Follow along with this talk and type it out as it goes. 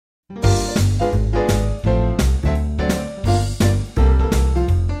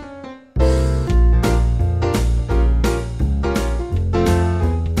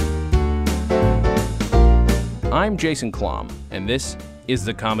I'm Jason Klom, and this is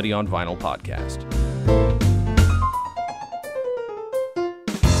the Comedy on Vinyl podcast.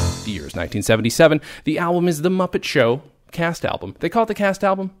 The year is 1977. The album is The Muppet Show cast album. They call it the cast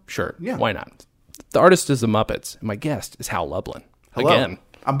album? Sure. Yeah. Why not? The artist is the Muppets, and my guest is Hal Lublin. Hello. Again.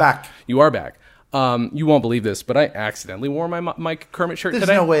 I'm back. You are back. You won't believe this, but I accidentally wore my Kermit shirt There's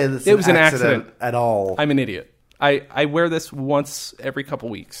today. no way this it was an accident at all. I'm an idiot. I wear this once every couple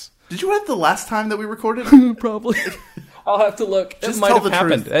weeks. Did you wear it the last time that we recorded? Probably. I'll have to look. Just it might tell have the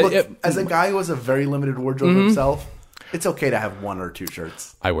happened. truth. Look, as a guy who has a very limited wardrobe himself, it's okay to have one or two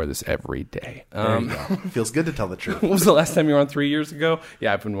shirts. I wear this every day. There you go. Feels good to tell the truth. What was the last time you were on 3 years ago?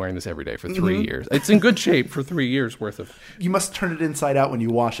 Yeah, I've been wearing this every day for 3 years. It's in good shape for 3 years worth of... You must turn it inside out when you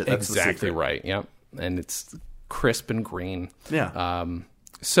wash it. That's exactly the secret. right. Yep. And it's crisp and green. Yeah.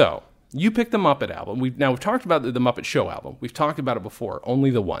 So you picked the Muppet album. We've talked about the Muppet Show album. We've talked about it before, only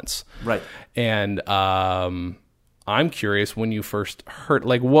the once. Right. And I'm curious, when you first heard,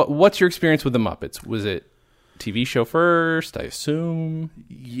 like, what's your experience with the Muppets? Was it TV show first, I assume?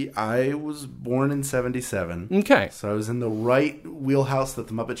 Yeah, I was born in 77. Okay. So I was in the right wheelhouse that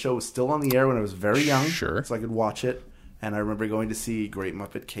the Muppet Show was still on the air when I was very young. Sure. So I could watch it. And I remember going to see Great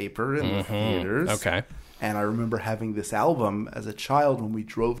Muppet Caper in the theaters. Okay. And I remember having this album as a child when we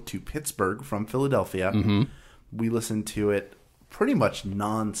drove to Pittsburgh from Philadelphia. Mm-hmm. We listened to it pretty much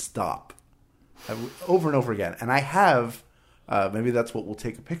nonstop, over and over again. And I have, maybe that's what we'll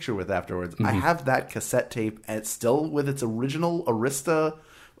take a picture with afterwards. I have that cassette tape, and it's still with its original Arista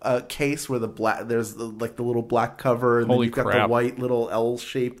case where there's the little black cover, and Holy then you've got the white little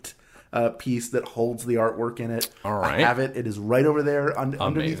L-shaped piece that holds the artwork in it. All right. I have it. It is right over there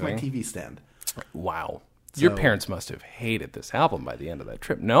underneath my TV stand. Wow. Your parents must have hated this album by the end of that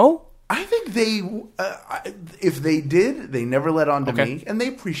trip. No? I think they, if they did, they never let on to Okay. me, and they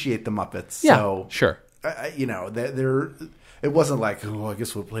appreciate the Muppets. Yeah, So, sure. it wasn't like, oh, I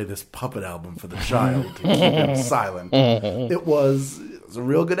guess we'll play this puppet album for the child to keep him silent. It was a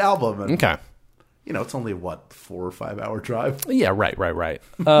real good album. And, Okay. it's only, 4 or 5 hour drive? Yeah, right.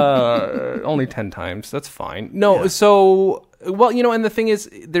 Only 10 times. That's fine. No, Yeah. so, well, and the thing is,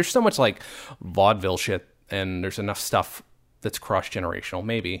 there's so much, like, vaudeville shit, and there's enough stuff that's cross-generational,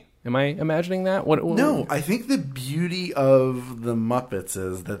 maybe. Am I imagining that? No, I think the beauty of the Muppets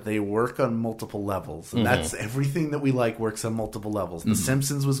is that they work on multiple levels. And that's everything that we like works on multiple levels. The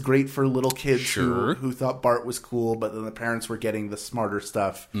Simpsons was great for little kids who thought Bart was cool, but then the parents were getting the smarter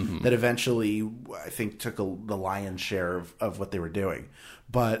stuff that eventually, I think, took the lion's share of what they were doing.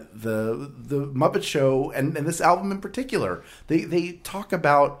 But the Muppet Show, and this album in particular, they talk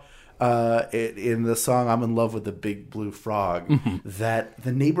about... in the song "I'm in Love with the Big Blue Frog," that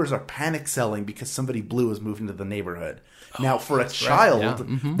the neighbors are panic selling because somebody blue has moved into the neighborhood. Now, for a child,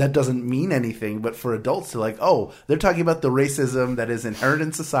 that doesn't mean anything, but for adults, they're like, "Oh, they're talking about the racism that is inherent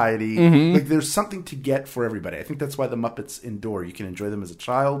in society." Like, there's something to get for everybody. I think that's why the Muppets endure. You can enjoy them as a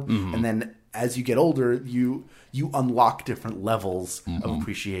child, and then as you get older, you unlock different levels of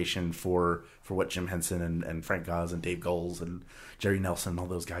appreciation for what Jim Henson and Frank Oz and Dave Goelz and Jerry Nelson and all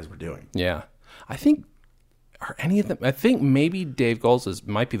those guys were doing. Yeah. I think, are any of them, I think maybe Dave Goelz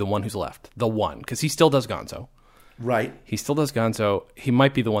might be the one who's left. The one, because he still does Gonzo. Right. He still does Gonzo. He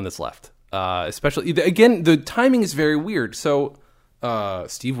might be the one that's left. Especially, again, the timing is very weird. So,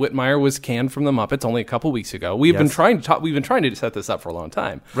 Steve Whitmire was canned from the Muppets only a couple weeks ago. We've been trying to set this up for a long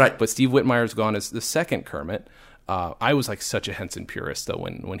time. Right. But Steve Whitmire's gone as the second Kermit. I was like such a Henson purist though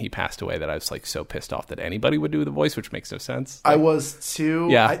when he passed away that I was like so pissed off that anybody would do the voice, which makes no sense. I was too.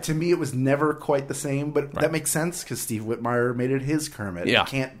 Yeah. To me, it was never quite the same, but that makes sense because Steve Whitmire made it his Kermit. Yeah.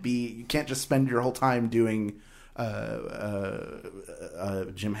 You can't just spend your whole time doing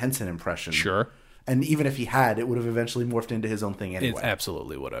Jim Henson impression. Sure. And even if he had, it would have eventually morphed into his own thing anyway. It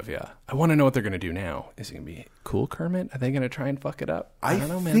absolutely would have, yeah. I want to know what they're going to do now. Is it going to be cool Kermit? Are they going to try and fuck it up? I don't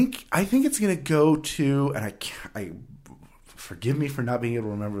know, man. I think it's going to go to, and I forgive me for not being able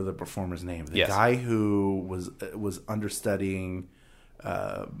to remember the performer's name. The guy who was understudying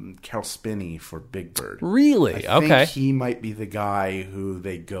Carol Spinney for Big Bird. Really? I think he might be the guy who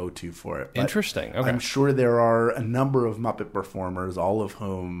they go to for it. But interesting. Okay. I'm sure there are a number of Muppet performers, all of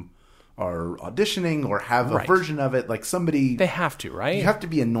whom are auditioning or have a version of it. Like somebody, they have to, right? You have to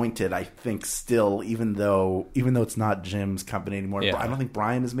be anointed, I think, still, even though it's not Jim's company anymore. Yeah. I don't think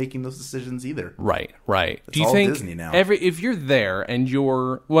Brian is making those decisions either. Right. It's Do you all think Disney now. if you're there and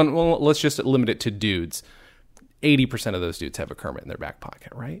you're well, let's just limit it to dudes. 80% of those dudes have a Kermit in their back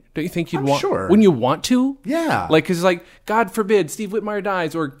pocket, right? Don't you think you'd I'm want? sure. Wouldn't you want to? Yeah. Like, because like, God forbid Steve Whitmire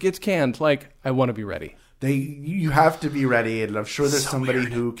dies or gets canned. Like, I want to be ready. You have to be ready, and I'm sure there's somebody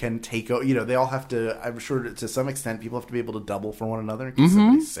weird. who can take. They all have to. I'm sure to some extent, people have to be able to double for one another in case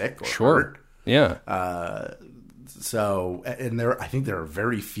somebody's sick or hurt. Yeah. I think there are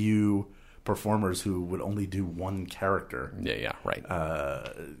very few performers who would only do one character. Yeah. Right.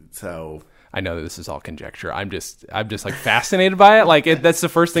 So I know that this is all conjecture. I'm just like fascinated by it. Like that's the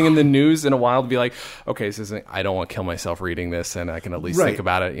first thing in the news in a while to be like, okay, I don't want to kill myself reading this, and I can at least think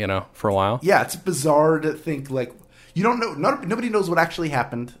about it, for a while. Yeah, it's bizarre to think like you don't know. Nobody knows what actually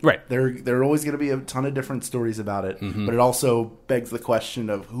happened. Right. There are always going to be a ton of different stories about it, but it also begs the question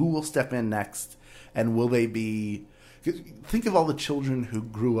of who will step in next, and will they be? Think of all the children who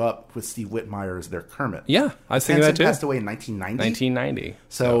grew up with Steve Whitmire as their Kermit. Yeah, I was thinking that too. Passed away in 1990. 1990.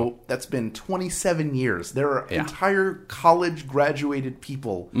 So that's been 27 years. There are entire college graduated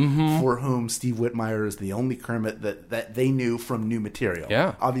people for whom Steve Whitmire is the only Kermit that they knew from new material.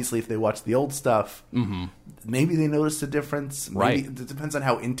 Yeah. Obviously, if they watch the old stuff, maybe they noticed a difference. Maybe it depends on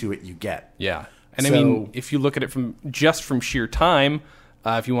how into it you get. Yeah. And I mean, if you look at it from sheer time,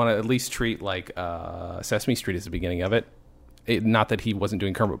 if you want to at least treat like Sesame Street as the beginning of it, not that he wasn't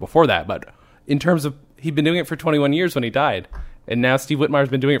doing Kermit before that, but in terms of he'd been doing it for 21 years when he died, and now Steve Whitmire's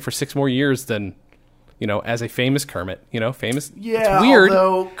been doing it for 6 more years than, as a famous Kermit, famous. Yeah, it's weird.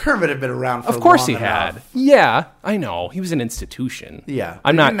 Although Kermit had been around for of course long he had. enough. Yeah, I know. He was an institution. Yeah,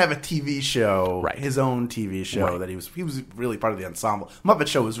 he didn't have a TV show, right. His own TV show that he was really part of the ensemble. Muppet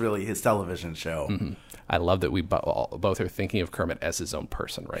Show was really his television show. I love that we both are thinking of Kermit as his own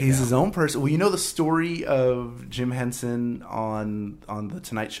person right now. He's his own person. Well, you know the story of Jim Henson on The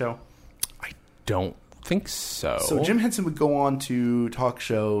Tonight Show? I don't think so. So Jim Henson would go on to talk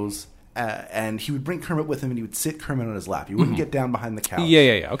shows, and he would bring Kermit with him, and he would sit Kermit on his lap. He wouldn't get down behind the couch.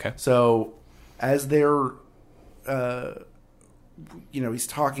 Yeah. Okay. So as they're, he's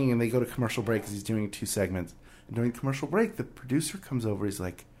talking, and they go to commercial break because he's doing 2 segments. And during commercial break, the producer comes over. He's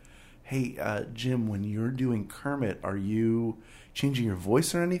like, hey, Jim, when you're doing Kermit, are you changing your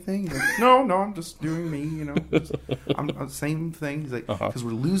voice or anything? He's like, no, I'm just doing me, I'm same thing. He's like, because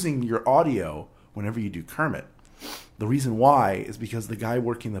we're losing your audio whenever you do Kermit. The reason why is because the guy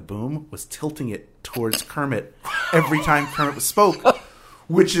working the boom was tilting it towards Kermit every time Kermit spoke,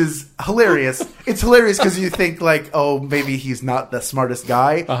 which is hilarious. It's hilarious because you think like, oh, maybe he's not the smartest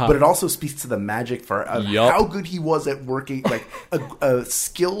guy, but it also speaks to the magic for how good he was at working. Like a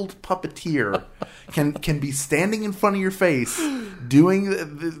skilled puppeteer can be standing in front of your face,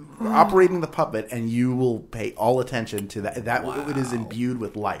 doing operating the puppet, and you will pay all attention to that. It is imbued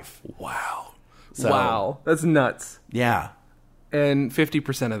with life. Wow. So, wow, that's nuts. Yeah. And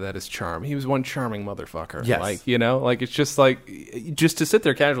 50% of that is charm. He was one charming motherfucker. Yes. It's just like, just to sit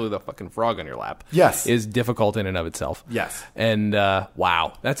there casually with a fucking frog on your lap. Yes. Is difficult in and of itself. Yes. And,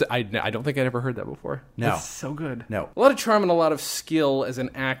 wow. I don't think I'd ever heard that before. No. That's so good. No. A lot of charm and a lot of skill as an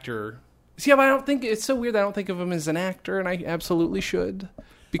actor. See, but I don't think, it's so weird that I don't think of him as an actor, and I absolutely should.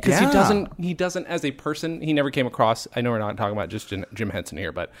 Because he doesn't as a person, he never came across, I know we're not talking about just Jim Henson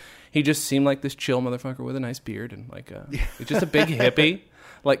here, but he just seemed like this chill motherfucker with a nice beard and like just a big hippie.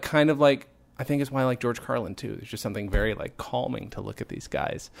 Like kind of like, I think it's why I like George Carlin too. There's just something very like calming to look at these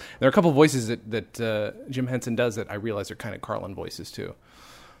guys. There are a couple of voices that Jim Henson does that I realize are kind of Carlin voices too.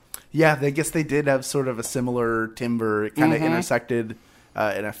 Yeah, I guess they did have sort of a similar timbre. It kind of intersected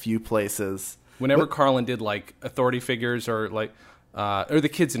in a few places. Whenever Carlin did like authority figures or like, or the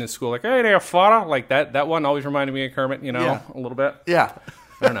kids in his school, like, hey there, fada, like that one always reminded me of Kermit, a little bit. Yeah.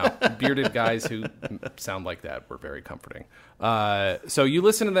 I don't know. Bearded guys who sound like that were very comforting. So you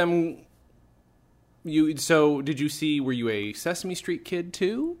listen to them. So did you see? Were you a Sesame Street kid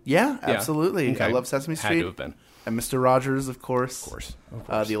too? Yeah, absolutely. Okay. I love Sesame Street. Had to have been. And Mr. Rogers, of course. Of course.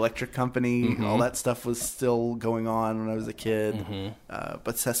 The Electric Company, all that stuff was still going on when I was a kid.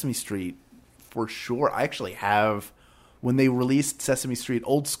 But Sesame Street, for sure. I actually have. When they released Sesame Street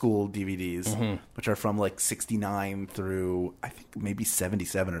old school DVDs, which are from like 69 through, I think maybe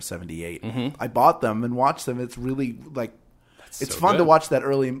 77 or 78, I bought them and watched them. It's really like, it's so fun to watch that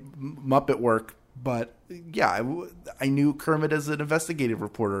early Muppet work. But yeah, I knew Kermit as an investigative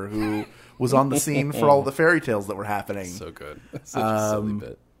reporter who was on the scene for all the fairy tales that were happening. So good. That's such a silly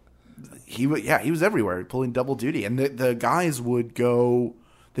bit. He was everywhere, pulling double duty. And the guys would go...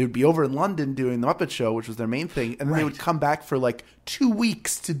 They would be over in London doing the Muppet Show, which was their main thing, and then they would come back for like 2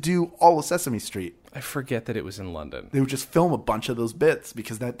 weeks to do all of Sesame Street. I forget that it was in London. They would just film a bunch of those bits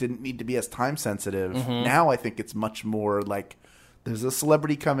because that didn't need to be as time sensitive. Now I think it's much more like there's a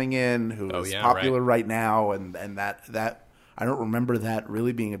celebrity coming in who is popular right now, and that I don't remember that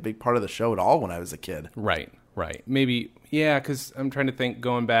really being a big part of the show at all when I was a kid. Right. Maybe, yeah, because I'm trying to think,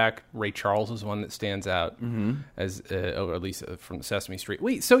 going back, Ray Charles is one that stands out, as or at least from Sesame Street.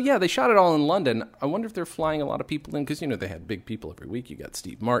 Wait, so yeah, they shot it all in London. I wonder if they're flying a lot of people in, because, they had big people every week. You got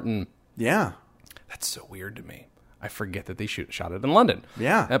Steve Martin. Yeah. That's so weird to me. I forget that they shot it in London.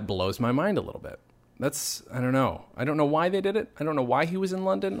 Yeah. That blows my mind a little bit. I don't know. I don't know why they did it. I don't know why he was in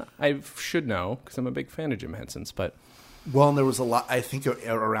London. I should know, because I'm a big fan of Jim Henson's, but... Well, and there was a lot, I think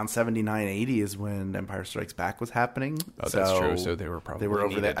around 79, 80 is when Empire Strikes Back was happening. Oh, that's true. So they were over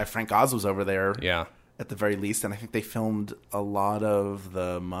needed. there. Frank Oz was over there. Yeah. At the very least. And I think they filmed a lot of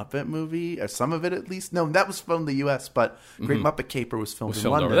the Muppet movie, or some of it at least. No, that was filmed in the U.S., but Great Muppet Caper was filmed in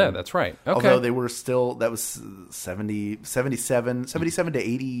London. Over there. That's right. Okay. Although they were still, that was 77 to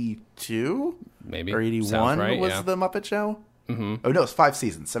 82? Maybe. Or 81 right, was the Muppet Show? Mm-hmm. Oh, no, it's 5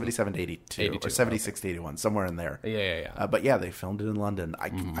 seasons, 77 to 82 or 76 to 81, somewhere in there. Yeah. But yeah, they filmed it in London.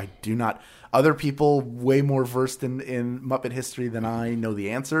 I do not... Other people way more versed in Muppet history than I know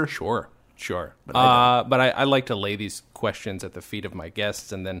the answer. Sure. But I like to lay these questions at the feet of my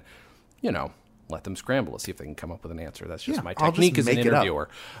guests and then, let them scramble to see if they can come up with an answer. That's just my technique as an interviewer.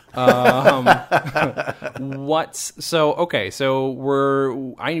 I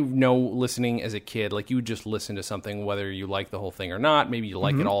know listening as a kid, like you would just listen to something, whether you like the whole thing or not. Maybe you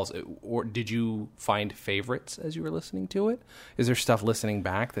like it all. Or did you find favorites as you were listening to it? Is there stuff listening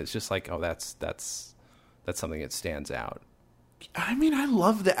back that's just like, oh, that's something that stands out? I mean, I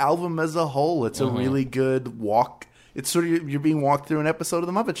love the album as a whole. It's a really good walk. It's sort of you're being walked through an episode of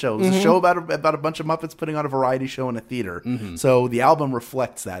the Muppet Show. It's a show about a bunch of Muppets putting on a variety show in a theater. So the album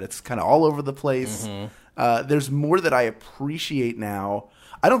reflects that. It's kind of all over the place. There's more that I appreciate now.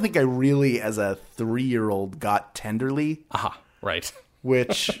 I don't think I really, as a 3-year-old, got Tenderly. Right.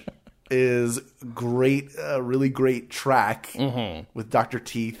 Which is great, a really great track with Dr.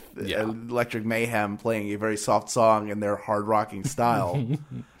 Teeth and Electric Mayhem playing a very soft song in their hard rocking style.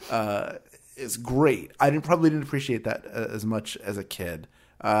 Is great. I probably didn't appreciate that as much as a kid.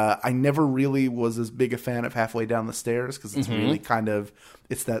 I never really was as big a fan of Halfway Down the Stairs because it's really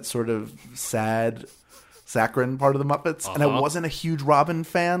it's that sort of sad, saccharine part of the Muppets. And I wasn't a huge Robin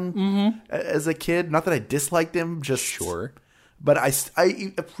fan as a kid. Not that I disliked him, just sure. But I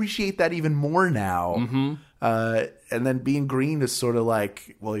appreciate that even more now. And then Being Green is sort of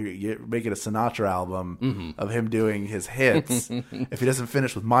like, well, you're making a Sinatra album of him doing his hits. If he doesn't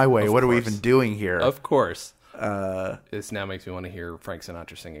finish with My Way, what are we even doing here? Of course. This now makes me want to hear Frank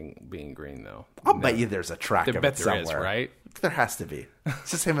Sinatra singing Being Green, though. I'll bet you there's a track of it somewhere. There is, right? There has to be.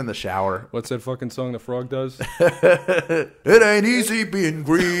 It's just him in the shower. What's that fucking song the frog does? It ain't easy being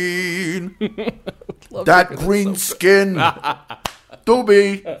green. That green skin. Do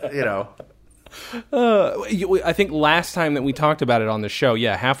be. I think last time that we talked about it on the show,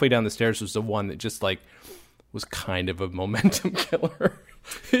 Halfway Down the Stairs was the one that just was kind of a momentum killer.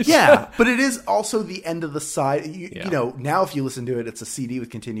 But it is also the end of the side. You know, now if you listen to it, it's a CD with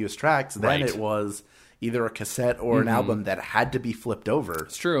continuous tracks. Then it was either a cassette or an album that had to be flipped over.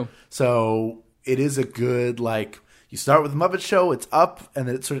 It's true. So it is a good, you start with the Muppet Show, it's up, and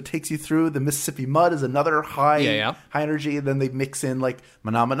then it sort of takes you through. The Mississippi Mud is another high energy, and then they mix in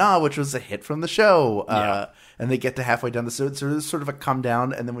Mana Mana, which was a hit from the show. And they get to halfway down the so there's sort of a come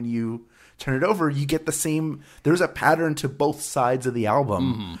down, and then when you turn it over, you get the same. There's a pattern to both sides of the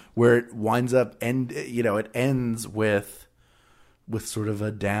album where it winds up it ends with sort of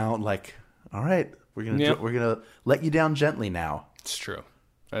a down, all right, we're gonna let you down gently now. It's true.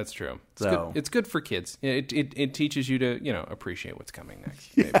 That's true. It's good for kids. It teaches you to appreciate what's coming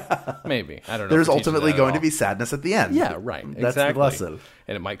next. Maybe. I don't know. There's ultimately going to be sadness at the end. Yeah, right. That's exactly. the lesson.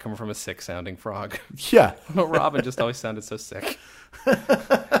 And it might come from a sick sounding frog. Yeah. Robin just always sounded so sick.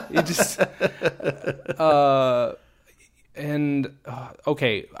 It just.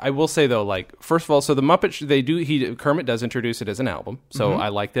 Okay, I will say though, first of all, so the Muppet Kermit does introduce it as an album, so I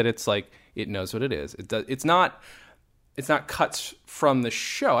like that it's it knows what it is. It's not cuts from the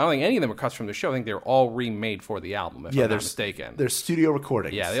show. I don't think any of them are cuts from the show. I think they're all remade for the album, if I'm not mistaken. They're studio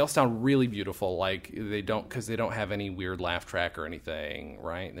recordings. Yeah, they all sound really beautiful. Because they don't have any weird laugh track or anything,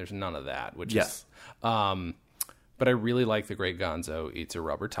 right? There's none of that, which is. But I really like The Great Gonzo Eats a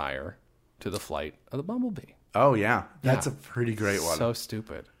Rubber Tire to the Flight of the Bumblebee. Oh, yeah. That's a pretty great one. So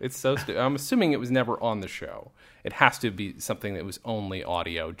stupid. It's so stupid. I'm assuming it was never on the show. It has to be something that was only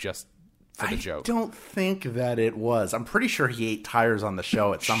audio, just for the joke. I don't think that it was. I'm pretty sure he ate tires on the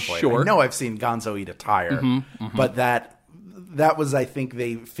show at some point. Sure. I know I've seen Gonzo eat a tire, but that that was, I think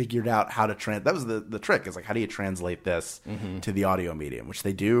they figured out how to that was the trick, is like, how do you translate this to the audio medium, which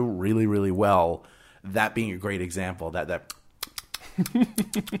they do really, really well. That being a great example, that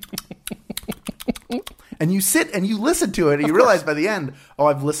and you sit and you listen to it and you realize by the end,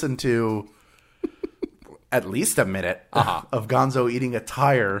 I've listened to at least a minute of Gonzo eating a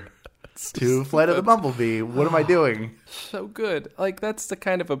tire to Flight of the Bumblebee. What am I doing? So good. Like, that's the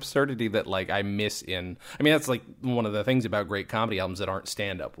kind of absurdity that, like, I miss in... I mean, that's, like, one of the things about great comedy albums that aren't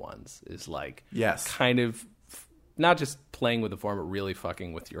stand-up ones, is, like, kind of not just playing with the form, but really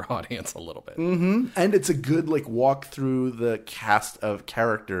fucking with your audience a little bit. Mm-hmm. And it's a good, like, walk through the cast of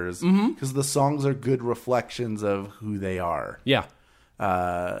characters, because the songs are good reflections of who they are. Yeah.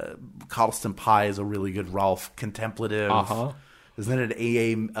 Coddleston Pie is a really good Rolf contemplative. Isn't it an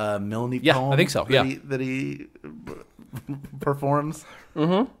A.A. Milne poem? I think so. That he performs.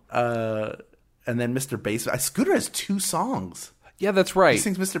 And then Mr. Bassman. Scooter has 2 songs. Yeah, that's right. He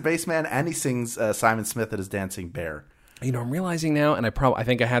sings Mr. Bassman and he sings Simon Smith at his Dancing Bear. You know, I'm realizing now, and I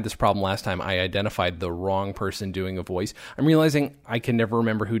think I had this problem last time. I identified the wrong person doing a voice. I'm realizing I can never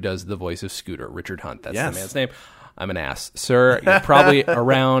remember who does the voice of Scooter. Richard Hunt. That's the man's name. I'm an ass, sir. You're probably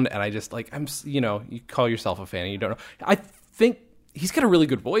around, and I just you call yourself a fan, and you don't know. I think he's got a really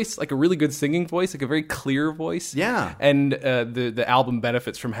good voice, like a really good singing voice, like a very clear voice. Yeah. And the album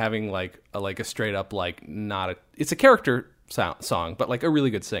benefits from having like a straight up, like, it's a character song, but like a really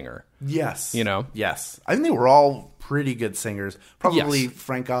good singer. Yes. You know? Yes. I think they were all pretty good singers. Probably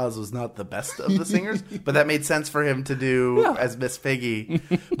Frank Oz was not the best of the singers, but that made sense for him to do as Miss Piggy.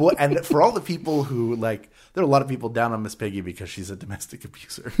 And for all the people who, like, there are a lot of people down on Miss Piggy because she's a domestic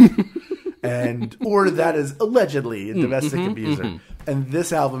abuser. Or that is allegedly a domestic abuser. And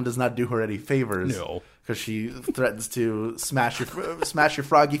this album does not do her any favors. No. Because she threatens to smash your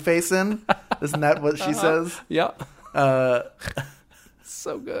froggy face in. Isn't that what she says? Yeah.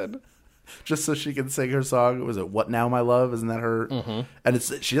 So good. Just so she can sing her song. Was it "What Now, My Love"? Isn't that her? And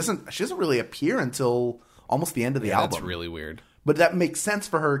she doesn't really appear until almost the end of the album. That's really weird. But that makes sense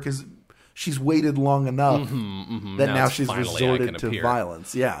for her because she's waited long enough that now she's resorted to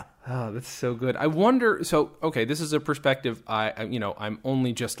violence. Yeah. Oh, that's so good. I wonder. So, okay, this is a perspective. I'm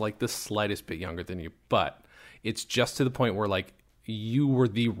only just like the slightest bit younger than you, but it's just to the point where, like, you were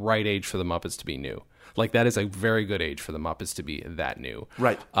the right age for the Muppets to be new. Like, that is a very good age for the Muppets to be that new.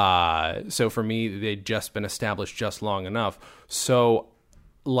 Right. So for me, they'd just been established just long enough. So,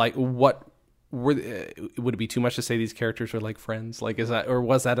 like, what would it be too much to say these characters are like friends? Like,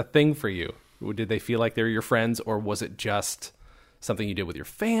 was that a thing for you? Did they feel like they were your friends, or was it just something you did with your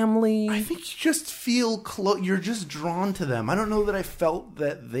family? I think you just feel close. You're just drawn to them. I don't know that I felt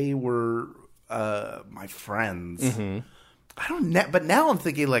that they were my friends. I don't know, but now I'm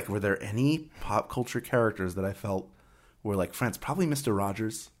thinking, like, were there any pop culture characters that I felt were like friends? Probably Mr.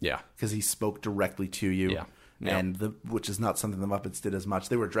 Rogers. Yeah. Because he spoke directly to you. Yeah. And which is not something the Muppets did as much.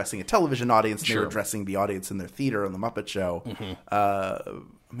 They were addressing a television audience. They were addressing the audience in their theater on the Muppet Show.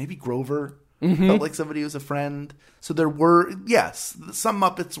 Maybe Grover felt like somebody who was a friend. So there were, yes, some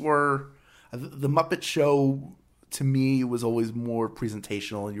Muppets were. The Muppet Show, to me, was always more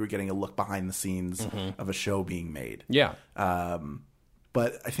presentational, and you were getting a look behind the scenes of a show being made. Yeah.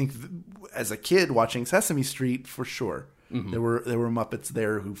 But I think as a kid watching Sesame Street, for sure, there were Muppets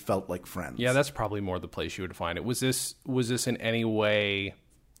there who felt like friends. Yeah, that's probably more the place you would find it. Was this in any way,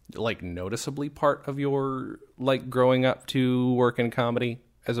 like, noticeably part of your, like, growing up to work in comedy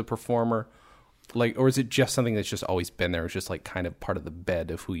as a performer? Like, or is it just something that's just always been there? It's just, like, kind of part of the bed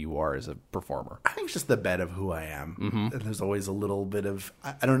of who you are as a performer. I think it's just the bed of who I am. And there's always a little bit of,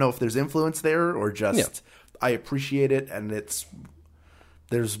 I don't know if there's influence there or just I appreciate it, and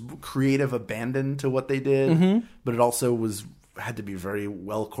there's creative abandon to what they did, but it also had to be very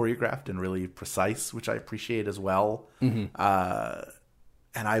well choreographed and really precise, which I appreciate as well.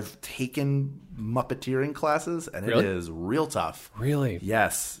 And I've taken Muppeteering classes, and it is real tough. Really?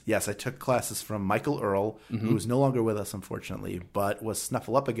 Yes. I took classes from Michael Earl, who is no longer with us, unfortunately, but was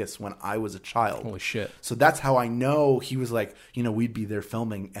Snuffleupagus when I was a child. Holy shit. So that's how I know he was like, we'd be there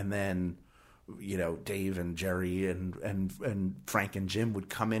filming, and then, Dave and Jerry and Frank and Jim would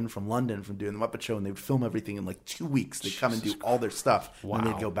come in from London from doing the Muppet Show, and they would film everything in like 2 weeks. They'd come and do all their stuff, and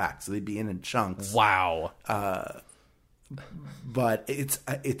they'd go back. So they'd be in chunks. Wow. But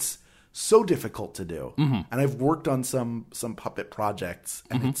it's so difficult to do, and I've worked on some puppet projects,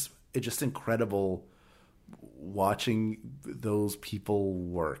 and it's just incredible watching those people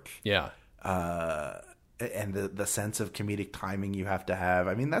work. Yeah, and the sense of comedic timing you have to have.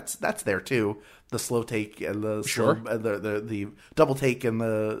 I mean, that's there too. The slow take and the the double take and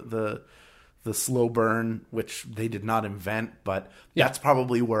the the slow burn, which they did not invent, but that's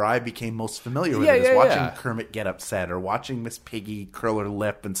probably where I became most familiar with it, is watching Kermit get upset or watching Miss Piggy curl her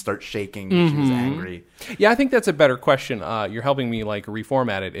lip and start shaking when she was angry. Yeah, I think that's a better question. You're helping me like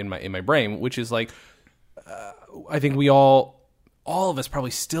reformat it in my brain, which is like, I think we all of us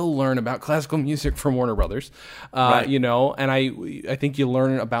probably still learn about classical music from Warner Brothers, you know, and I think you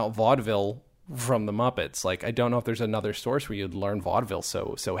learn about vaudeville from the Muppets. Like, I don't know if there's another source where you'd learn vaudeville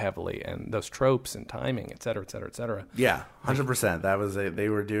so heavily, and those tropes and timing, et cetera, et cetera, et cetera. Yeah, 100%. That was they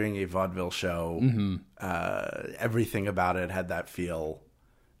were doing a vaudeville show. Everything about it had that feel,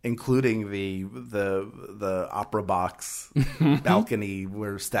 including the opera box balcony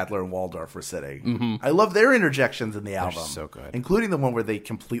where Statler and Waldorf were sitting. I love their interjections in the album. They're so good. Including the one where they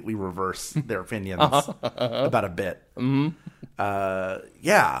completely reverse their opinions about a bit.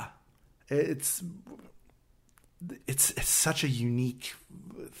 Yeah. It's such a unique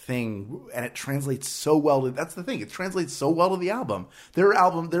thing, and it translates so well to, that's the thing, it translates so well to the album. There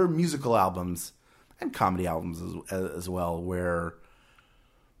are musical albums and comedy albums as well where,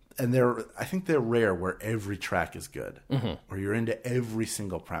 and I think they're rare, where every track is good, where you're into every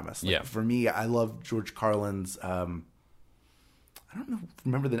single premise. Like, for me, I love George Carlin's I don't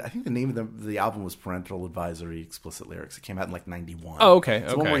know. I think the name of the album was Parental Advisory Explicit Lyrics. It came out in like 91. Oh, okay.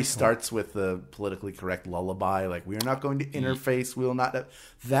 It's the one where he starts with the politically correct lullaby, like, we are not going to interface, we will not.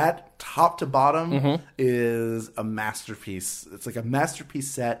 That top to bottom is a masterpiece. It's like a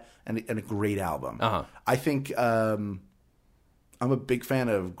masterpiece set and a great album. I think I'm a big fan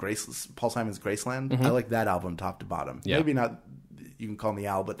of Paul Simon's Graceland. I like that album top to bottom. Maybe not You Can Call Me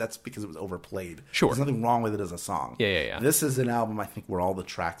Al, but that's because it was overplayed. Sure. There's nothing wrong with it as a song. Yeah. This is an album, I think, where all the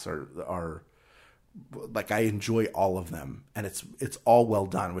tracks are like, I enjoy all of them, and it's all well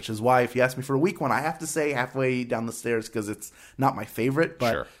done, which is why if you ask me for a weak one, I have to say Halfway Down the Stairs, because it's not my favorite,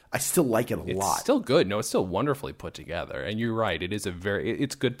 but I still like it a lot. It's still good. No, it's still wonderfully put together, and you're right. It is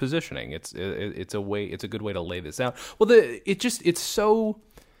it's good positioning. It's a good way to lay this out. Well, it's so,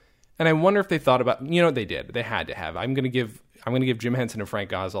 and I wonder if they thought about, they did. They had to have. I'm going to give Jim Henson and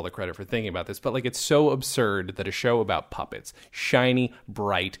Frank Oz all the credit for thinking about this, but like, it's so absurd that a show about puppets, shiny,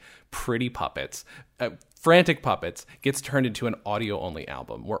 bright, pretty puppets, frantic puppets, gets turned into an audio-only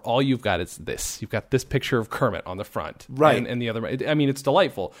album where all you've got is this. You've got this picture of Kermit on the front, right? And the other. I mean, it's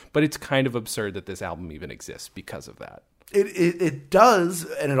delightful, but it's kind of absurd that this album even exists because of that. It does,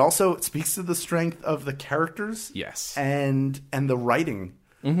 and it also speaks to the strength of the characters, yes, and the writing.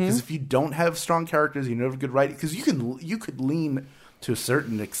 Because if you don't have strong characters, you don't have good writing. Because you could lean to a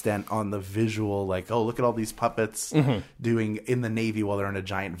certain extent on the visual, like, oh, look at all these puppets doing in the Navy while they're in a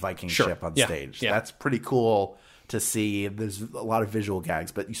giant Viking ship on stage. Yeah. That's pretty cool to see. There's a lot of visual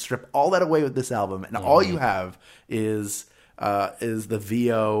gags, but you strip all that away with this album, and all you have is the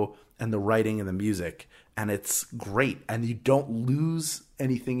VO and the writing and the music, and it's great. And you don't lose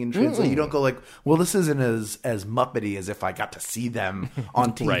anything in translation. You don't go like, well, this isn't as Muppety as if I got to see them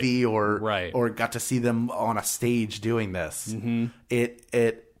on TV or got to see them on a stage doing this.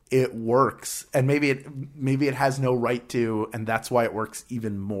 It works, and maybe it has no right to, and that's why it works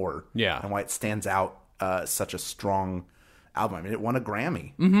even more. Yeah, and why it stands out such a strong album. I mean, it won a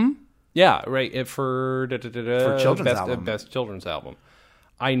Grammy. Yeah, right. For children's album, best children's album.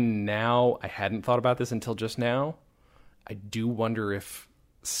 I hadn't thought about this until just now. I do wonder if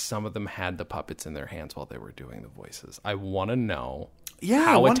some of them had the puppets in their hands while they were doing the voices. I want to know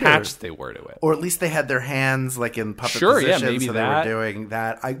how attached they were to it. Or at least they had their hands like in puppet positions, maybe so that. They were doing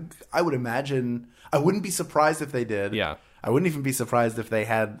that. I would imagine, I wouldn't be surprised if they did. Yeah. I wouldn't even be surprised if they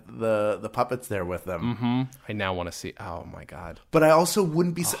had the puppets there with them. I now want to see. Oh my God! But I also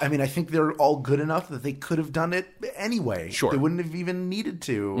wouldn't be. I mean, I think they're all good enough that they could have done it anyway. Sure, they wouldn't have even needed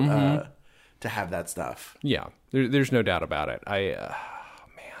to have that stuff. Yeah, there's no doubt about it. I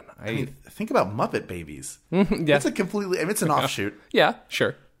mean, think about Muppet Babies. Yeah. It's a completely. I mean, it's an offshoot. Yeah,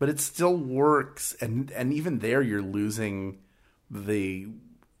 sure, but it still works. And even there, you're losing the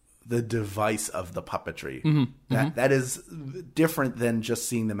device of the puppetry. That is different than just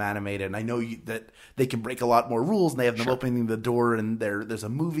seeing them animated. And I know that they can break a lot more rules, and they have them opening the door, and there's a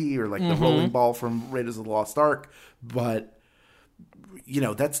movie, or like the rolling ball from Raiders of the Lost Ark. But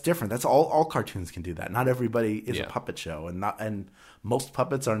that's different. That's all cartoons can do that. Not everybody is a puppet show, and most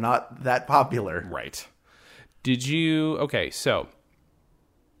puppets are not that popular. Right. So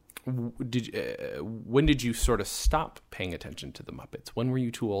when did you sort of stop paying attention to the Muppets? When were you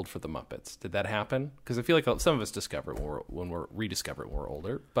too old for the Muppets? Did that happen? Because I feel like some of us discover it when we're rediscover it when we're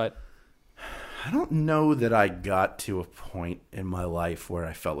older. But I don't know that I got to a point in my life where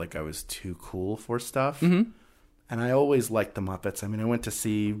I felt like I was too cool for stuff. And I always liked the Muppets. I mean, I went to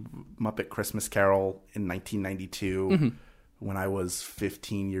see Muppet Christmas Carol in 1992 when I was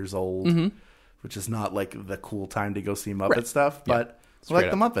 15 years old, which is not like the cool time to go see Muppet stuff, but I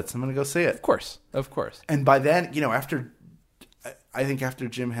like the Muppets. I'm going to go see it. Of course. And by then, I think after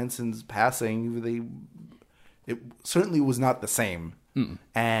Jim Henson's passing, it certainly was not the same.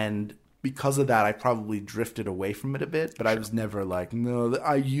 And because of that, I probably drifted away from it a bit, but I was never like, no,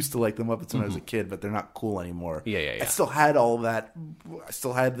 I used to like the Muppets when I was a kid, but they're not cool anymore. Yeah. I still had all of that. I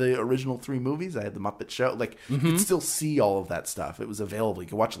still had the original 3 movies. I had the Muppet Show. Like, you could still see all of that stuff. It was available. You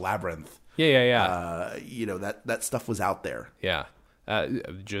could watch Labyrinth. Yeah. That stuff was out there. Yeah.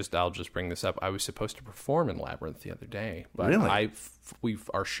 I'll just bring this up. I was supposed to perform in Labyrinth the other day, but really?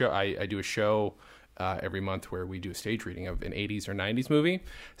 I do a show every month where we do a stage reading of an 80s or 90s movie.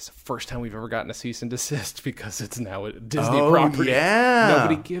 It's the first time we've ever gotten a cease and desist because it's now a Disney property. Yeah.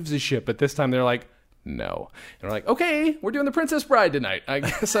 Nobody gives a shit, but this time they're like, no. And we're like, okay, we're doing The Princess Bride tonight. I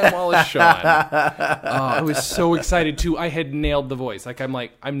guess I'm Wallace Shawn. I was so excited too. I had nailed the voice.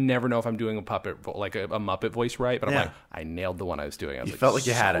 I never know if I'm doing a puppet, like a Muppet voice right, but I'm like, I nailed the one I was doing. I was felt like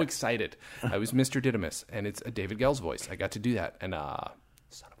you had it. So excited. I was Mr. Didymus, and it's a David Gell's voice. I got to do that, and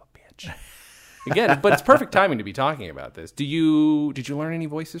son of a bitch. Again, but it's perfect timing to be talking about this. Did you learn any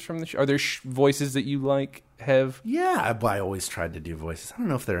voices from the show? Are there voices that you have? Yeah, I always tried to do voices. I don't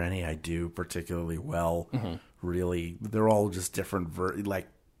know if there are any I do particularly well. Really, they're all just different.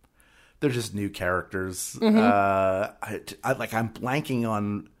 They're just new characters. I'm blanking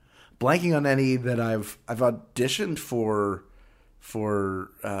on any that I've auditioned for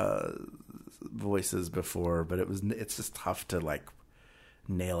voices before, but it's just tough to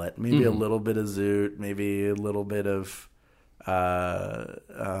nail it. Maybe a little bit of Zoot, maybe a little bit of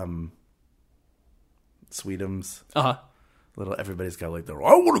Sweetums. Everybody's got I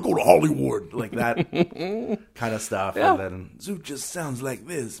want to go to Hollywood, like that kind of stuff. Yeah. And then Zoot just sounds like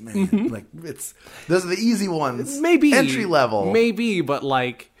this, man. Those are the easy ones. Maybe entry level. Maybe, but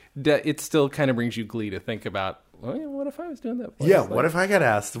it still kind of brings you glee to think about. Oh, yeah, what if I was doing that voice? Yeah, what if I got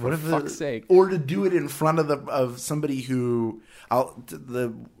asked? For fuck's sake. Or to do it in front of somebody who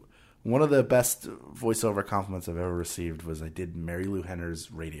one of the best voiceover compliments I've ever received was I did Mary Lou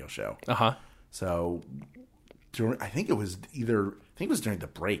Henner's radio show. So I think it was during the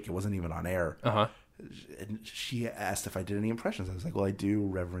break. It wasn't even on air. And she asked if I did any impressions. I was like, well, I do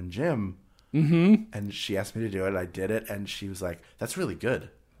Reverend Jim. And she asked me to do it. I did it, and she was like, that's really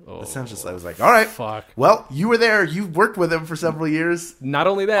good. That sounds just. I was like, all right. Fuck. Well, you were there. You've worked with him for several years. Not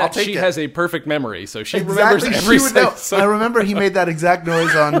only that, she has a perfect memory, so she remembers every sentence. I remember he made that exact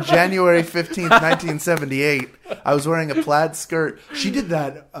noise on January 15th, 1978. I was wearing a plaid skirt. She did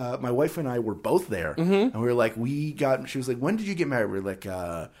that. My wife and I were both there, and we were like, she was like, when did you get married? We were like,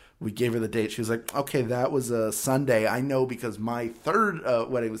 we gave her the date. She was like, okay, that was a Sunday. I know because my third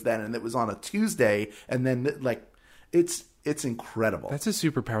wedding was then, and it was on a Tuesday, and then It's incredible. That's a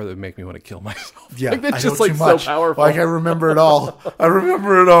superpower that would make me want to kill myself. Yeah, it's just so powerful. I remember it all.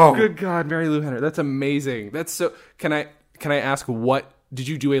 Good God, Mary Lou Henner. That's amazing. That's so. Can I ask what did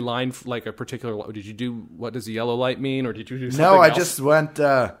you do a line like a particular? Did you do what does the yellow light mean, or did you do something else? No, I just went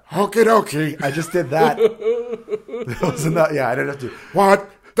okie dokie. I just did that. That was enough. Yeah, I didn't have to. What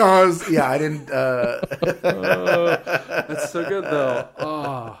does? Yeah, I didn't. That's so good though.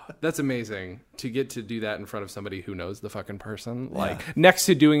 Oh, that's amazing to get to do that in front of somebody who knows the fucking person. Next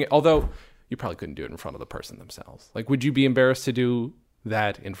to doing it, although you probably couldn't do it in front of the person themselves. Would you be embarrassed to do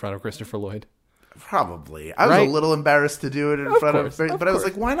that in front of Christopher Lloyd? Probably. I was a little embarrassed to do it in front of, but I was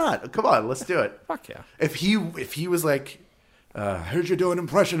like, why not? Come on, let's do it. Fuck yeah. If he was like, heard you do an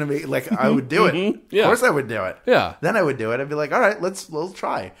impression of me, I would do it. Yeah. Of course I would do it. Yeah. Then I would do it. I'd be like, all right, let's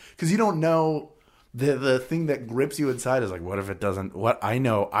try. Because you don't know. The thing that grips you inside is like, what if it doesn't? What I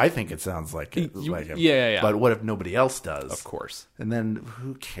know, I think it sounds like it. Yeah. But what if nobody else does? Of course. And then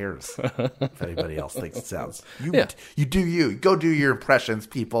who cares if anybody else thinks it sounds? You do you. Go do your impressions,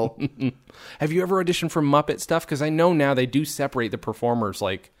 people. Have you ever auditioned for Muppet stuff? Because I know now they do separate the performers.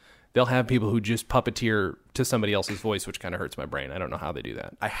 They'll have people who just puppeteer to somebody else's voice, which kind of hurts my brain. I don't know how they do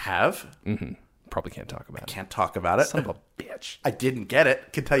that. I have. Probably can't talk about it. Can't talk about it. Son of a bitch. I didn't get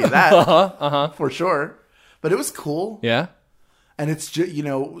it. Can tell you that. For sure. But it was cool. Yeah. And it's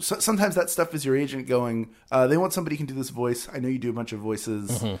just, sometimes that stuff is your agent going, they want somebody who can do this voice. I know you do a bunch of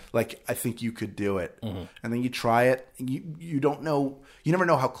voices. I think you could do it. And then you try it. And you don't know. You never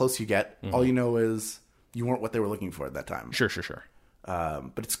know how close you get. All you know is you weren't what they were looking for at that time. Sure.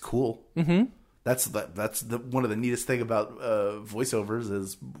 But it's cool. That's one of the neatest thing about voiceovers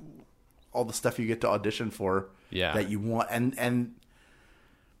is all the stuff you get to audition for that you want, and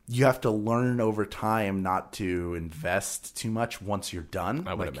you have to learn over time not to invest too much once you're done.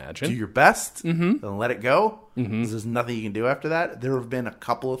 I would imagine. Do your best, then let it go. There's nothing you can do after that. There have been a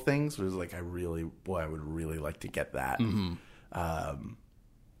couple of things where it's like, I would really like to get that.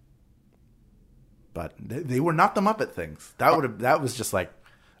 But they were not the Muppet things. That was just like,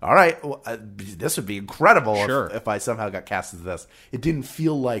 all right, well, this would be incredible if I somehow got cast as this. It didn't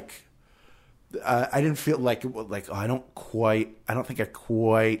feel like. I didn't feel like I don't think I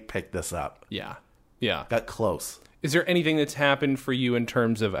quite picked this up. Yeah. Got close. Is there anything that's happened for you in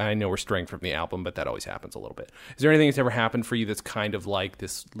terms of, I know we're straying from the album, but that always happens a little bit. Is there anything that's ever happened for you that's kind of like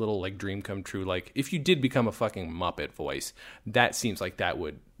this little like dream come true? Like if you did become a fucking Muppet voice, that seems like that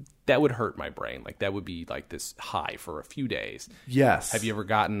would hurt my brain. Like that would be like this high for a few days. Yes. Have you ever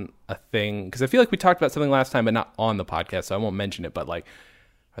gotten a thing? Because I feel like we talked about something last time, but not on the podcast, so I won't mention it. But like,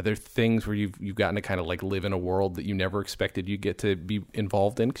 are there things where you've gotten to kind of like live in a world that you never expected you get to be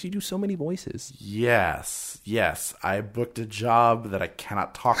involved in because you do so many voices? Yes. I booked a job that I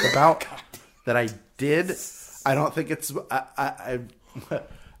cannot talk about that I did. I don't think it's. I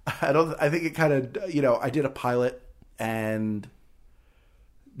think it kind of. I did a pilot, and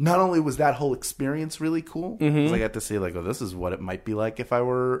not only was that whole experience really cool, because I got to see like, oh, this is what it might be like if I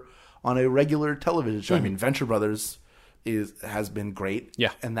were on a regular television show. I mean, Venture Brothers has been great.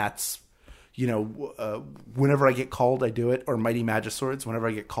 Yeah. And that's, whenever I get called, I do it. Or Mighty Magiswords, whenever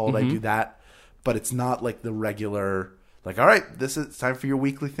I get called, I do that. But it's not like the regular, like, all right, it's time for your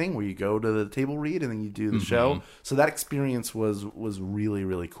weekly thing where you go to the table read and then you do the show. So that experience was really,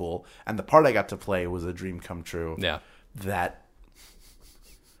 really cool. And the part I got to play was a dream come true. Yeah. That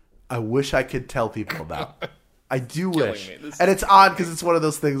I wish I could tell people about. I do wish. And it's odd because it's one of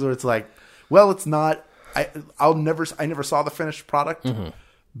those things where it's like, well, it's not. I never saw the finished product,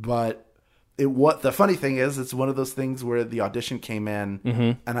 but the funny thing is, it's one of those things where the audition came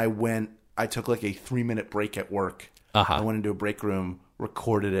in and I took like a 3-minute break at work. I went into a break room,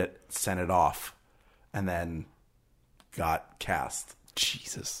 recorded it, sent it off, and then got cast.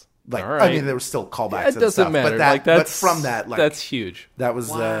 Jesus. Like, all right. I mean, there were still callbacks. It doesn't matter. But from that, like, that's huge. That was,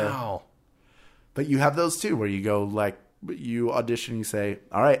 wow. But you have those too, where you go like, you audition, you say,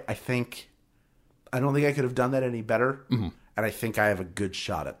 all right, I don't think I could have done that any better, and I think I have a good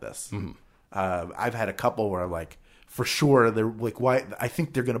shot at this. I've had a couple where I'm like, for sure, they're like, why? I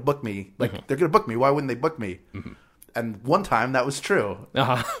think they're going to book me. Like, they're going to book me. Why wouldn't they book me? And one time that was true.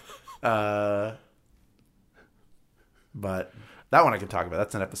 But that one I can talk about.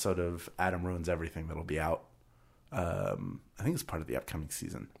 That's an episode of Adam Ruins Everything that'll be out. I think it's part of the upcoming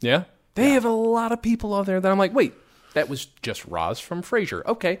season. Yeah? They have a lot of people out there that I'm like, wait. That was just Roz from Frasier.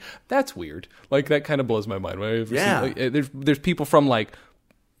 Okay, that's weird. Like, that kind of blows my mind. There's people from, like,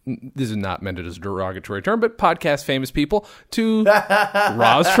 this is not meant as a derogatory term, but podcast famous people to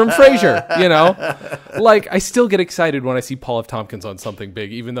Roz from Frasier, Like, I still get excited when I see Paul F. Tompkins on something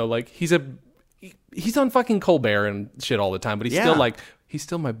big, even though, like, he's on fucking Colbert and shit all the time, but he's still, like... He's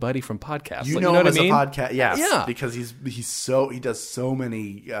still my buddy from podcasts. You know him as a podcast, yes. Yeah. Because he does so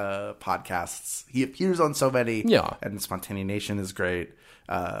many podcasts. He appears on so many. Yeah. And Spontaneous Nation is great.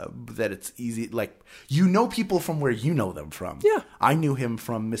 That it's easy. Like, people from where you know them from. Yeah. I knew him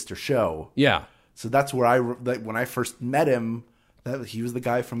from Mr. Show. Yeah. So that's where when I first met him, he was the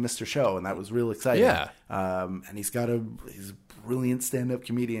guy from Mr. Show, and that was real exciting. Yeah. And he's a brilliant stand-up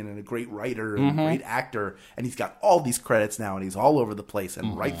comedian and a great writer and a great actor, and he's got all these credits now, and he's all over the place,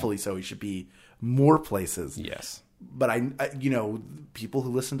 and rightfully so. He should be more places. Yes. But I people who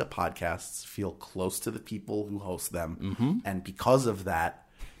listen to podcasts feel close to the people who host them, and because of that,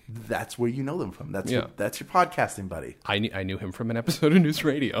 that's where you know them from. That's your podcasting buddy. I knew him from an episode of News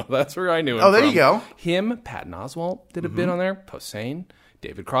Radio. That's where I knew him. Oh, there you go. Him, Patton Oswalt did a bit on there. Posehn,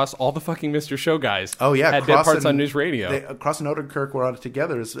 David Cross, all the fucking Mr. Show guys. Oh yeah, had bit parts on News Radio. Cross and Odenkirk were on it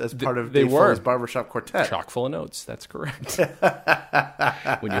together as part of Dave Foley's Barbershop Quartet. Chock full of notes. That's correct.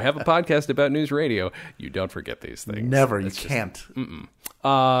 When you have a podcast about News Radio, you don't forget these things. Never. You can't.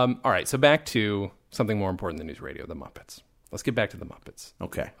 All right. So back to something more important than News Radio: the Muppets. Let's get back to the Muppets.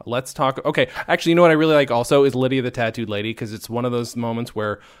 Okay. Let's talk. Okay. Actually, you know what I really like also is Lydia the Tattooed Lady, because it's one of those moments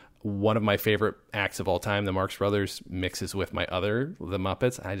where one of my favorite acts of all time, the Marx Brothers, mixes with the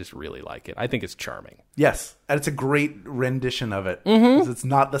Muppets. I just really like it. I think it's charming. Yes. And it's a great rendition of it. It's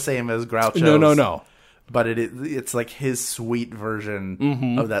not the same as Groucho's. No. But it's like his sweet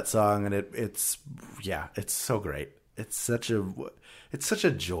version of that song, and it's so great. It's such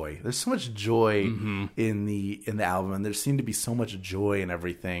a joy. There's so much joy in the album, and there seemed to be so much joy in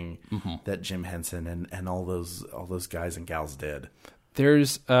everything that Jim Henson and all those guys and gals did.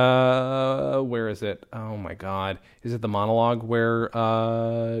 There's where is it? Oh my God, is it the monologue where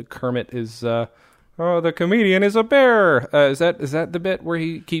Kermit is? Oh, the comedian is a bear. Is that the bit where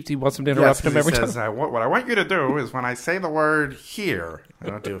he wants him to interrupt him every time? What I want you to do is when I say the word here, I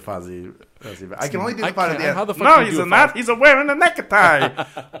don't do a Fozzie. I can only do the part at the end. How the fuck no, he's not. He's wearing a necktie.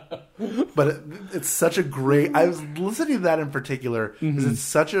 But it's such a great. I was listening to that in particular because it's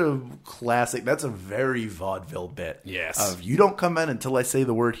such a classic. That's a very vaudeville bit. Yes. Of you don't come in until I say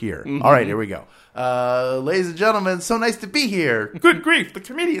the word here. All right, here we go. Ladies and gentlemen, so nice to be here. Good grief, the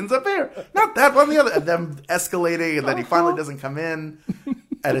comedian's up here. Not that one, the other. And them escalating, and then he finally doesn't come in.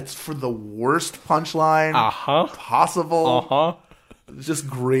 And it's for the worst punchline possible. It's just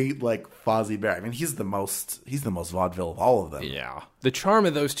great, like Fozzie Bear. I mean, he's the most vaudeville of all of them. Yeah. The charm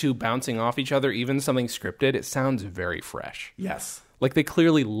of those two bouncing off each other, even something scripted, it sounds very fresh. Yes. Like they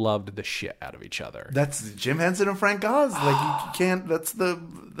clearly loved the shit out of each other. That's Jim Henson and Frank Oz. Like you can't. That's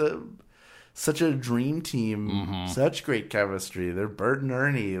the such a dream team. Such great chemistry. They're Bert and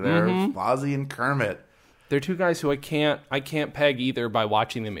Ernie. They're Fozzie and Kermit. They're two guys who I can't peg either by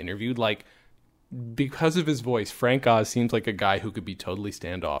watching them interviewed. Like, because of his voice, Frank Oz seems like a guy who could be totally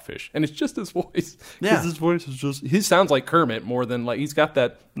standoffish, and it's just his voice. Yeah, his voice is just—he sounds like Kermit more than like he's got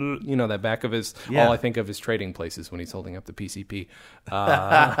that, that back of his. Yeah. All I think of is trading places when he's holding up the PCP.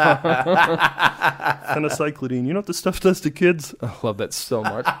 Phencyclidine, you know what the stuff does to kids? I love that so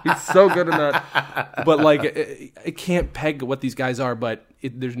much. He's so good in that. But like, I can't peg what these guys are, but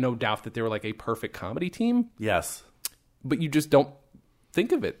there's no doubt that they were like a perfect comedy team. Yes, but you just don't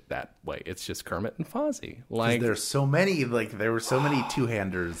think of it that way. It's just Kermit and Fozzie. Like there's so many. Like there were so many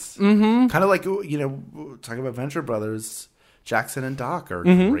two-handers. Kind of like talking about Venture Brothers. Jackson and Doc are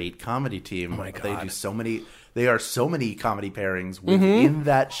a great comedy team. Oh my God. They do so many. They are so many comedy pairings within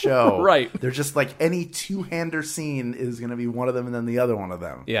that show. Right. They're just like any two-hander scene is going to be one of them and then the other one of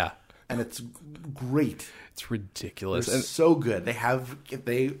them. Yeah. And it's great. It's ridiculous. They're so good. They have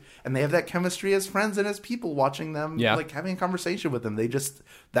that chemistry as friends and as people watching them, like having a conversation with them.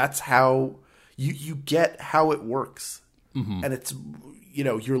 That's how you get how it works. And it's,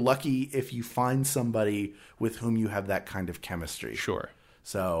 you're lucky if you find somebody with whom you have that kind of chemistry. Sure.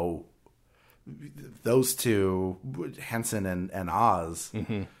 So those two, Henson and Oz,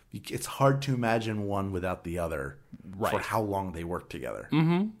 it's hard to imagine one without the other. Right. For how long they worked together.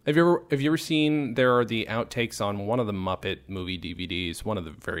 Have you ever seen, there are the outtakes on one of the Muppet movie DVDs, one of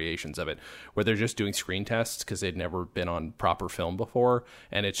the variations of it, where they're just doing screen tests because they'd never been on proper film before,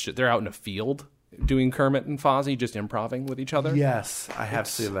 and they're out in a field doing Kermit and Fozzie just improvising with each other. Yes, I have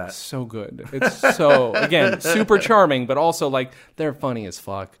seen that. So good. It's so, again, super charming, but also like they're funny as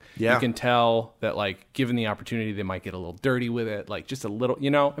fuck. Yeah. You can tell that like given the opportunity, they might get a little dirty with it, like just a little,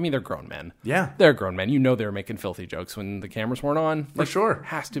 I mean, they're grown men. Yeah. They're grown men. They were making filthy jokes when the cameras weren't on. For sure.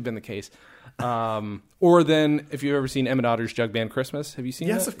 Has to have been the case. Or then, if you've ever seen Emmett Otter's Jug Band Christmas, have you seen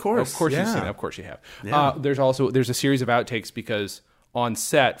that? Yes, of course. Of course you've seen it. Of course you have. Yeah. There's a series of outtakes because on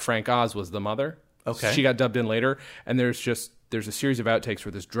set, Frank Oz was the mother. Okay. She got dubbed in later, and there's a series of outtakes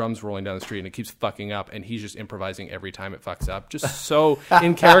where this drum's rolling down the street and it keeps fucking up, and he's just improvising every time it fucks up, just so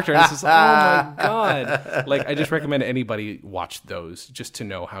in character. And it's just, oh my God! Like, I just recommend anybody watch those just to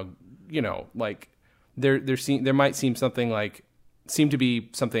know how, like there might seem to be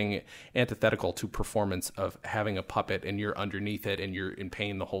something antithetical to performance of having a puppet and you're underneath it and you're in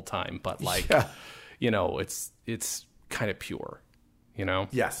pain the whole time, but like, it's kind of pure,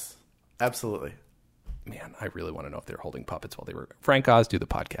 Yes, absolutely. Man, I really want to know if they're holding puppets while they were... Frank Oz, do the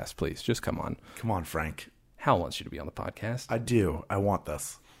podcast, please. Just come on. Come on, Frank. Hal wants you to be on the podcast. I do. I want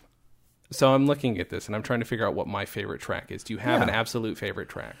this. So I'm looking at this, and I'm trying to figure out what my favorite track is. Do you have an absolute favorite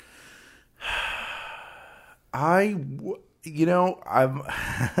track? I'm...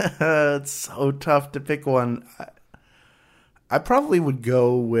 it's so tough to pick one. I probably would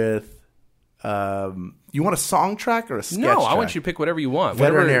go with... you want a song track or a sketch track? No, I want you to pick whatever you want.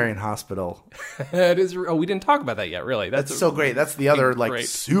 Veterinarian Hospital. That is. Oh, we didn't talk about that yet, really. That's so great. That's the other great.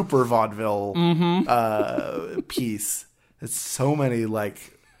 super vaudeville piece. It's so many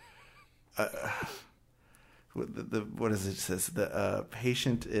like what is it? It says the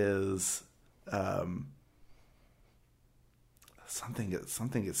patient is something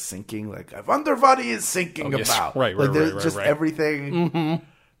is sinking. Like I wonder what he is sinking about. Right. Like there's just everything.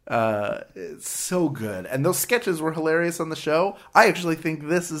 It's so good, and those sketches were hilarious on the show. I actually think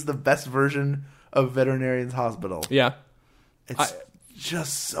this is the best version of Veterinarian's Hospital. Yeah, it's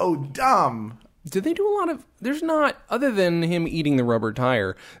just so dumb. Did they do a lot of... There's not, other than him eating the rubber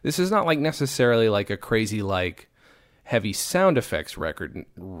tire, this is not like necessarily like a crazy like heavy sound effects record,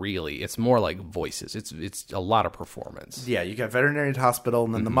 really. It's more like voices. It's a lot of performance. Yeah, you got Veterinary Hospital,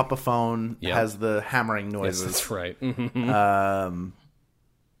 and then the Muppaphone has the hammering noises. Yes, that's right.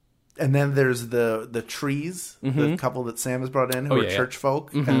 And then there's the trees, the couple that Sam has brought in who are church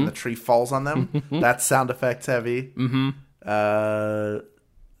folk, and then the tree falls on them. That's sound effects heavy. I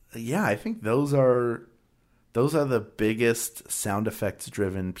think those are the biggest sound effects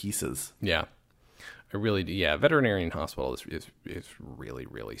driven pieces. Yeah. I really do. Yeah, Veterinarian Hospital is really,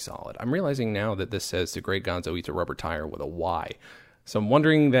 really solid. I'm realizing now that this says The Great Gonzo Eats a Rubber Tire with a Y. So I'm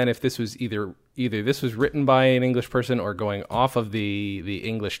wondering then if this was either this was written by an English person or going off of the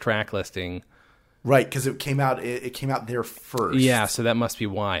English track listing. Right, because it came out there first. Yeah, so that must be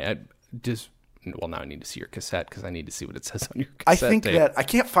why. Now I need to see your cassette because I need to see what it says on your cassette I think tape. that I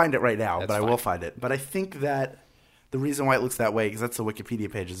can't find it right now, That's but fine. I will find it. But I think that the reason why it looks that way, because that's the Wikipedia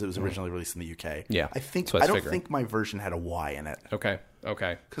page, is it was originally released in the UK. Yeah, I that's what I was don't figuring. think my version had a Y in it. Okay.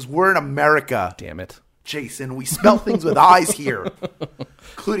 Because we're in America. Damn it. Jason, we spell things with I's here,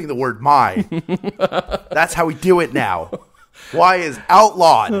 including the word my. That's how we do it now. Y is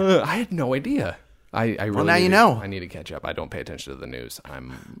outlawed. I had no idea. I really now you know. I need to catch up. I don't pay attention to the news.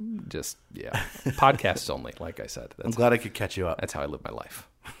 I'm just, podcasts only, like I said. I'm glad I could catch you up. That's how I live my life.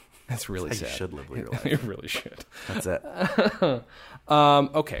 That's really That's how sad. you should live your life. You really should. That's it.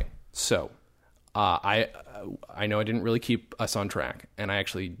 Okay, so I know I didn't really keep us on track, and I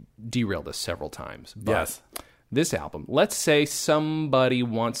actually derailed us several times. But Yes. This album, let's say somebody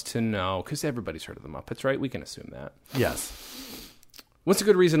wants to know, because everybody's heard of the Muppets, right? We can assume that. Yes. What's a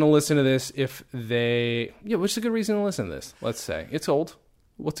good reason to listen to this what's a good reason to listen to this? Let's say. It's old.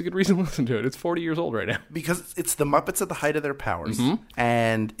 What's a good reason to listen to it? It's 40 years old right now. Because it's the Muppets at the height of their powers.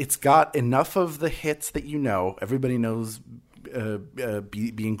 And it's got enough of the hits that you know. Everybody knows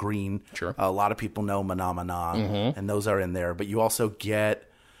Being Green. Sure. A lot of people know Mana Mana, and those are in there. But you also get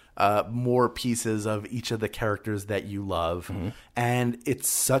more pieces of each of the characters that you love. And it's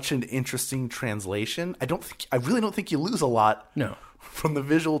such an interesting translation. I really don't think you lose a lot. No. From the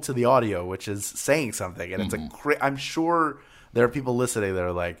visual to the audio, which is saying something. And it's I'm sure there are people listening that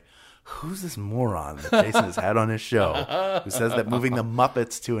are like, who's this moron that Jason has had on his show who says that moving the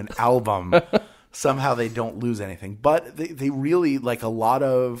Muppets to an album, somehow they don't lose anything. But they really, like, a lot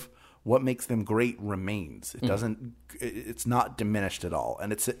of what makes them great remains. It doesn't, it's not diminished at all.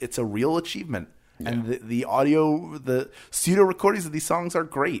 And it's a real achievement. Yeah. And the audio, the studio recordings of these songs are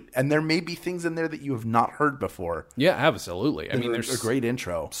great. And there may be things in there that you have not heard before. Yeah, absolutely. I mean, there's a great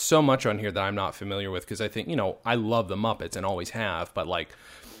intro. So much on here that I'm not familiar with because I think, I love the Muppets and always have, but like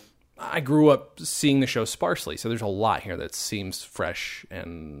I grew up seeing the show sparsely. So there's a lot here that seems fresh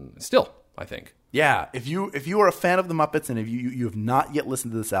and still, I think. Yeah, if you are a fan of the Muppets and if you have not yet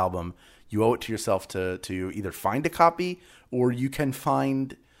listened to this album, you owe it to yourself to either find a copy or you can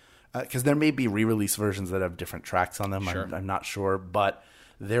find... because there may be re-release versions that have different tracks on them. Sure. I'm not sure, but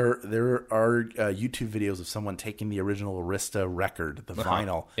there are YouTube videos of someone taking the original Arista record, the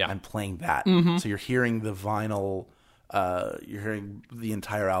vinyl, and playing that. So you're hearing the vinyl. You're hearing the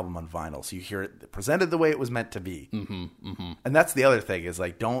entire album on vinyl. So you hear it presented the way it was meant to be. And that's the other thing is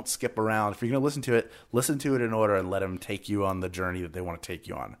like don't skip around. If you're going to listen to it in order and let them take you on the journey that they want to take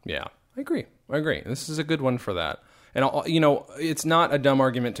you on. Yeah, I agree. This is a good one for that. And, it's not a dumb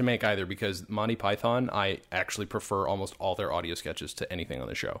argument to make either because Monty Python, I actually prefer almost all their audio sketches to anything on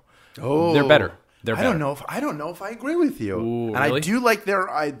the show. Oh, they're better. I don't know if I agree with you. Ooh, and really?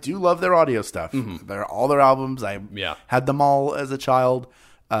 I do love their audio stuff. All their albums. I had them all as a child.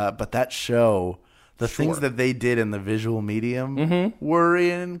 But that show, the things that they did in the visual medium were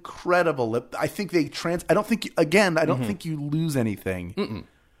incredible. I think I don't think you lose anything.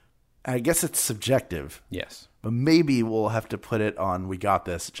 I guess it's subjective. Yes. But maybe we'll have to put it on We Got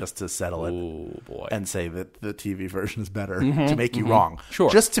This just to settle it. Oh, boy. And say that the TV version is better to make you wrong. Sure.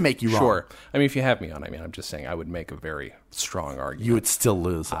 Just to make you wrong. Sure. I mean, if you have me on, I'm just saying I would make a very strong argument. You would still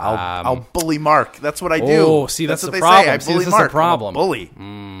lose. I'll bully Mark. That's what I do. Oh, see, that's the what they problem. say. I bully Mark. The problem. I'm a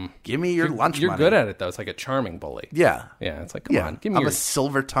bully. Give me your lunch money. You're good at it, though. It's like a charming bully. Yeah. Yeah, it's like, come on. Give me I'm a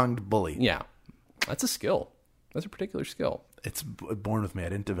silver-tongued bully. Yeah. That's a skill. That's a particular skill. It's born with me. I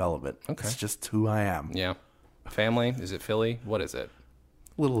didn't develop it. Okay. It's just who I am. Yeah. Family? Is it Philly? What is it?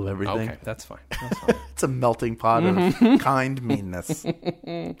 A little of everything. Okay, that's fine. It's a melting pot of kind meanness.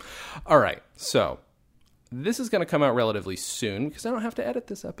 All right. So this is going to come out relatively soon because I don't have to edit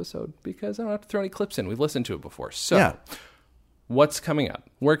this episode because I don't have to throw any clips in. We've listened to it before. So what's coming up?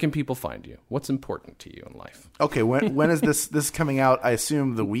 Where can people find you? What's important to you in life? Okay. When is this coming out? I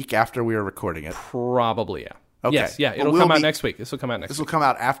assume the week after we are recording it. Probably, yeah. Okay. Yes, yeah. It'll come out next week. This will come out next week. This will come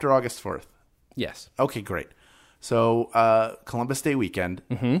out after August 4th. Yes. Okay, great. So Columbus Day weekend,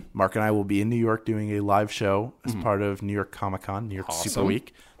 Mark and I will be in New York doing a live show as part of New York Comic-Con, New York Super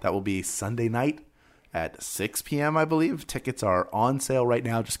Week. That will be Sunday night at 6 p.m., I believe. Tickets are on sale right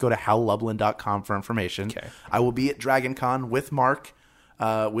now. Just go to hallublin.com for information. Okay. I will be at DragonCon with Mark,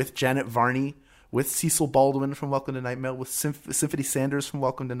 with Janet Varney, with Cecil Baldwin from Welcome to Night Vale, with Symphony Sanders from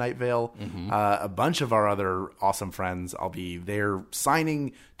Welcome to Night Vale, a bunch of our other awesome friends. I'll be there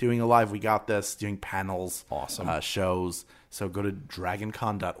signing, doing a live We Got This, doing panels, shows. So go to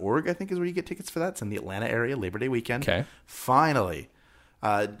dragoncon.org, I think is where you get tickets for that. It's in the Atlanta area, Labor Day weekend. Okay. Finally,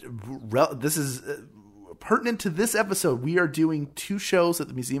 this is pertinent to this episode. We are doing 2 shows at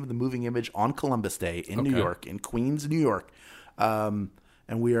the Museum of the Moving Image on Columbus Day in New York, in Queens, New York. And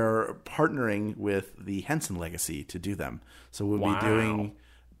we are partnering with the Henson Legacy to do them. So we'll be doing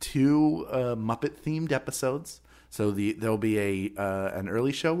 2 Muppet-themed episodes. So there'll be an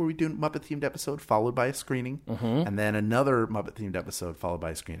early show where we do a Muppet-themed episode followed by a screening, and then another Muppet-themed episode followed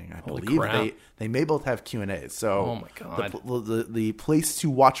by a screening. I believe they may both have Q&As. So oh my God. The place to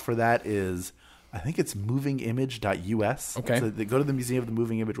watch for that is, I think it's movingimage.us. Okay. So they go to the Museum of the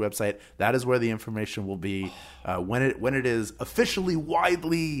Moving Image website. That is where the information will be. When it is officially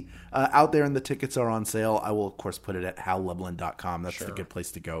widely out there and the tickets are on sale, I will, of course, put it at hallublin.com. That's a good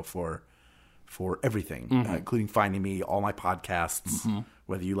place to go for everything, including finding me, all my podcasts,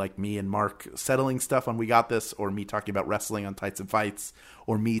 whether you like me and Mark settling stuff on We Got This, or me talking about wrestling on Tights and Fights,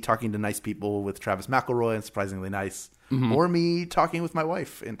 or me talking to nice people with Travis McElroy and Surprisingly Nice, or me talking with my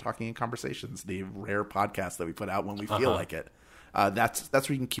wife and Talking in Conversations, the rare podcast that we put out when we feel like it. That's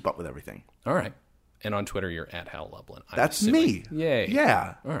where you can keep up with everything. All right. And on Twitter, you're at Hal Lublin. That's me. Yay.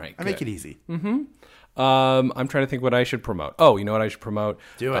 Yeah. All right. I make it easy. I'm trying to think what I should promote. Oh, you know what I should promote?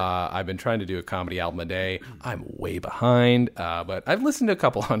 Do it. I've been trying to do a comedy album a day. I'm way behind, but I've listened to a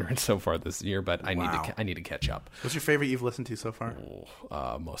couple hundred so far this year. But I need to catch up. What's your favorite you've listened to so far?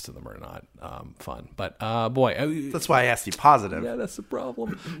 Most of them are not fun, but boy, that's why I asked you positive. Yeah, that's the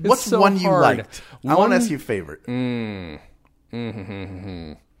problem. What's so one you hard. liked? I want to ask you favorite.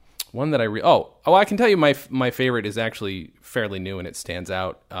 One that I can tell you my favorite is actually fairly new and it stands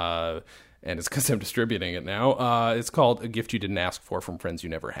out. And it's because I'm distributing it now. It's called A Gift You Didn't Ask For from Friends You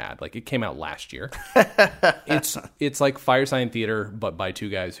Never Had. Like, it came out last year. It's like Firesign Theater, but by 2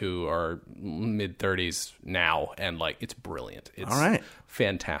 guys who are mid-30s now. And, like, it's brilliant. It's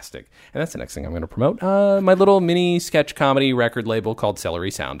fantastic. And that's the next thing I'm going to promote. My little mini sketch comedy record label called Celery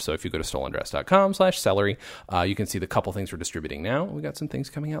Sound. So if you go to stolendress.com/celery, you can see the couple things we're distributing now. We got some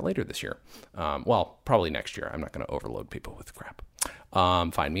things coming out later this year. Well, probably next year. I'm not going to overload people with crap.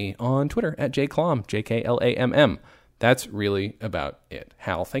 Find me on Twitter at jklamm, JKLAMM. That's really about it.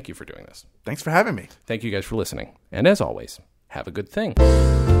 Hal, thank you for doing this. Thanks for having me. Thank you guys for listening. And as always, have a good thing.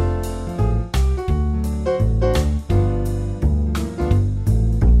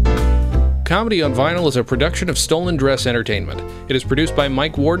 Comedy on Vinyl is a production of Stolen Dress Entertainment. It is produced by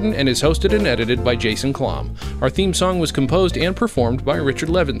Mike Warden and is hosted and edited by Jason Klamm. Our theme song was composed and performed by Richard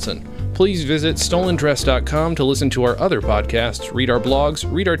Levinson. Please visit stolendress.com to listen to our other podcasts, read our blogs,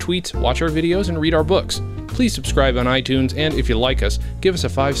 read our tweets, watch our videos, and read our books. Please subscribe on iTunes, and if you like us, give us a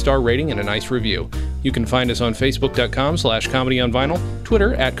 5-star rating and a nice review. You can find us on Facebook.com/ComedyOnVinyl,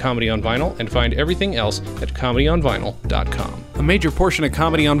 Twitter @ComedyOnVinyl, and find everything else at ComedyOnVinyl.com. A major portion of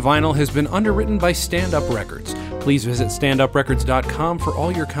Comedy on Vinyl has been underwritten by Stand Up Records. Please visit StandUpRecords.com for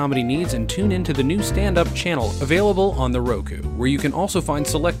all your comedy needs and tune into the new Stand Up channel available on the Roku, where you can also find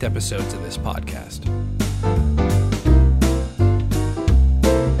select episodes of this podcast.